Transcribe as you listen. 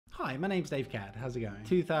Hi, my name's Dave Cad. How's it going?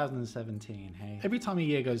 2017, hey. Every time a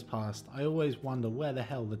year goes past, I always wonder where the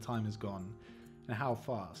hell the time has gone and how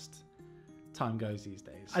fast time goes these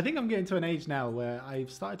days. I think I'm getting to an age now where I've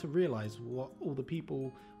started to realize what all the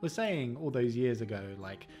people were saying all those years ago,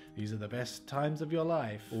 like, these are the best times of your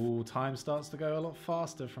life. All time starts to go a lot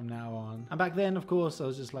faster from now on. And back then, of course, I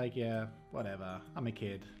was just like, yeah, whatever, I'm a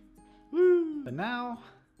kid. Woo! But now,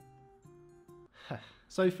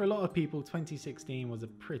 so for a lot of people, 2016 was a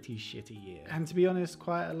pretty shitty year. And to be honest,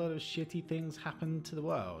 quite a lot of shitty things happened to the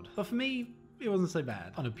world. But for me, it wasn't so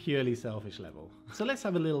bad on a purely selfish level. So let's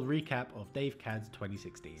have a little recap of Dave Cad's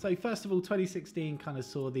 2016. So first of all, 2016 kind of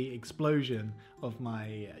saw the explosion of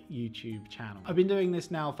my YouTube channel. I've been doing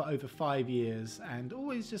this now for over 5 years and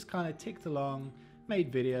always just kind of ticked along,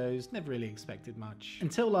 made videos, never really expected much.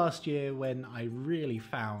 Until last year when I really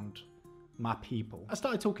found my people. I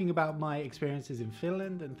started talking about my experiences in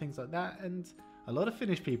Finland and things like that, and a lot of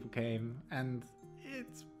Finnish people came, and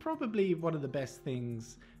it's probably one of the best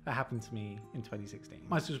things that happened to me in 2016.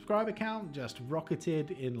 My subscriber count just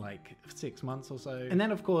rocketed in like 6 months or so. And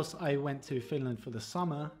then of course I went to Finland for the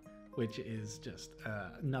summer, which is just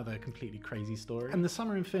another completely crazy story. And the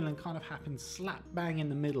summer in Finland kind of happened slap bang in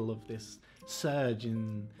the middle of this surge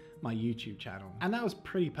in my YouTube channel. And that was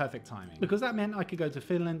pretty perfect timing, because that meant I could go to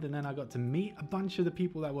Finland and then I got to meet a bunch of the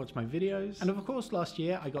people that watch my videos. And of course last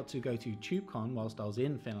year I got to go to TubeCon whilst I was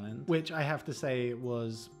in Finland, which I have to say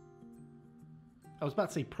was, I was about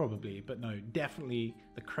to say probably, but no, definitely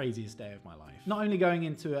the craziest day of my life. Not only going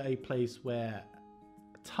into a place where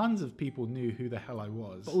tons of people knew who the hell I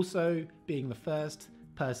was, but also being the first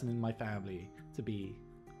person in my family to be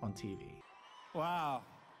on TV. Wow.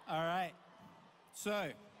 All right. So,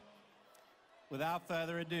 without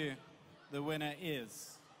further ado, the winner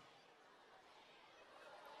is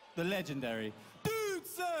the legendary Dude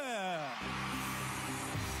Sir!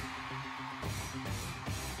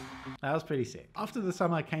 That was pretty sick. After the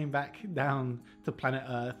summer, I came back down to planet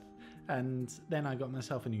Earth, and then I got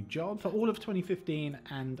myself a new job. For all of 2015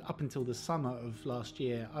 and up until the summer of last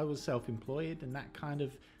year, I was self-employed, and that kind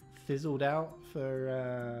of fizzled out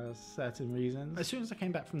for certain reasons. As soon as I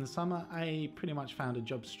came back from the summer, I pretty much found a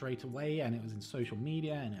job straight away, and it was in social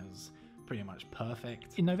media, and it was pretty much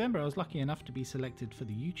perfect. In November, I was lucky enough to be selected for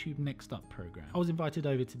the YouTube Next Up program. I was invited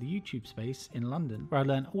over to the YouTube space in London, where I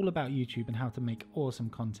learned all about YouTube and how to make awesome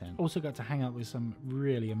content. Also got to hang out with some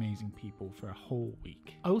really amazing people for a whole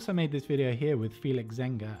week. I also made this video here with Felix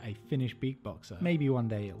Zenga, a Finnish beatboxer. Maybe one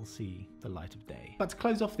day it'll see the light of day. But to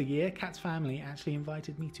close off the year, Kat's family actually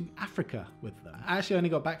invited me to Africa with them. I actually only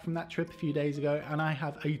got back from that trip a few days ago, and I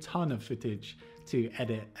have a ton of footage to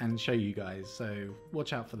edit and show you guys, so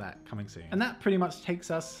watch out for that coming soon. And that pretty much takes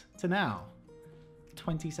us to now,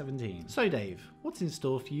 2017. So Dave, what's in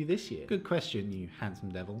store for you this year? Good question, you handsome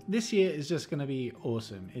devil. This year is just gonna be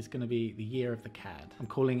awesome. It's gonna be the year of the Cad. I'm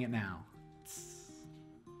calling it now.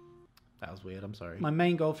 That was weird, I'm sorry. My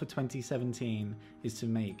main goal for 2017 is to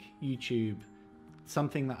make YouTube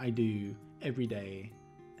something that I do every day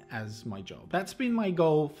as my job. That's been my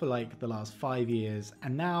goal for like the last 5 years,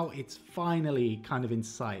 and now it's finally kind of in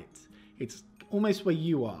sight. It's almost where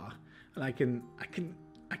you are, and I can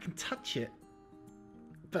touch it,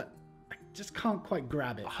 but I just can't quite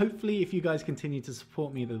grab it. Hopefully, if you guys continue to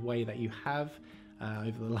support me the way that you have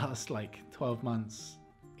over the last like 12 months,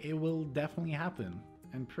 it will definitely happen,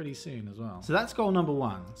 and pretty soon as well. So that's goal number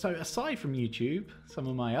 1. So aside from YouTube, some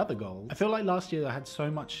of my other goals, I feel like last year I had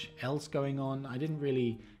so much else going on, I didn't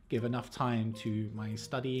really give enough time to my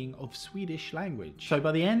studying of Swedish language. So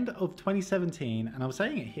by the end of 2017, and I'm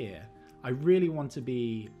saying it here, I really want to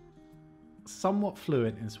be somewhat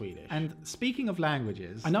fluent in Swedish. And speaking of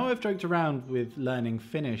languages, I know I've joked around with learning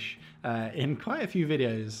Finnish in quite a few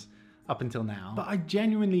videos up until now, but I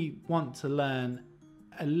genuinely want to learn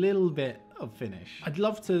a little bit of Finnish. I'd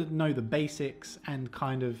love to know the basics and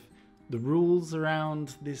kind of the rules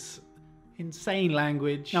around this insane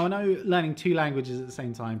language. Now I know learning 2 languages at the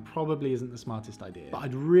same time probably isn't the smartest idea, but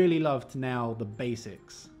I'd really love to know the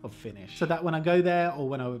basics of Finnish, so that when I go there or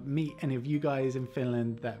when I meet any of you guys in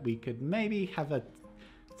Finland, that we could maybe have a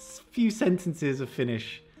few sentences of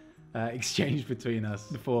Finnish exchange between us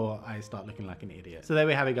before I start looking like an idiot. So there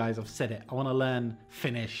we have it, guys. I've said it. I want to learn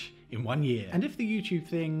Finnish in 1 year. And if the YouTube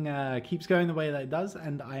thing keeps going the way that it does,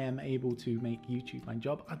 and I am able to make YouTube my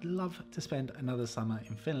job, I'd love to spend another summer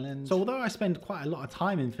in Finland. So although I spend quite a lot of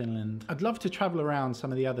time in Finland, I'd love to travel around some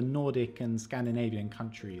of the other Nordic and Scandinavian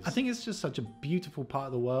countries. I think it's just such a beautiful part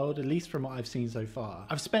of the world, at least from what I've seen so far.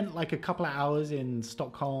 I've spent like a couple of hours in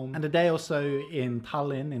Stockholm and a day or so in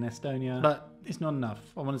Tallinn in Estonia, but it's not enough.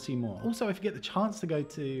 I want to see more. Also, if you get the chance to go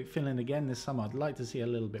to Finland again this summer, I'd like to see a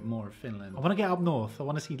little bit more of Finland. I want to get up north. I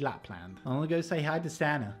want to see Lapland. I want to go say hi to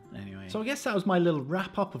Sanna. Anyway, so I guess that was my little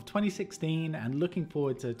wrap up of 2016 and looking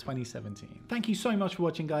forward to 2017. Thank you so much for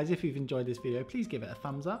watching, guys. If you've enjoyed this video, please give it a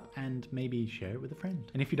thumbs up and maybe share it with a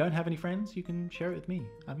friend. And if you don't have any friends, you can share it with me.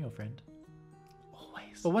 I'm your friend.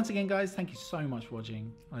 Always. But once again, guys, thank you so much for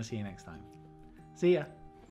watching. I'll see you next time. See ya.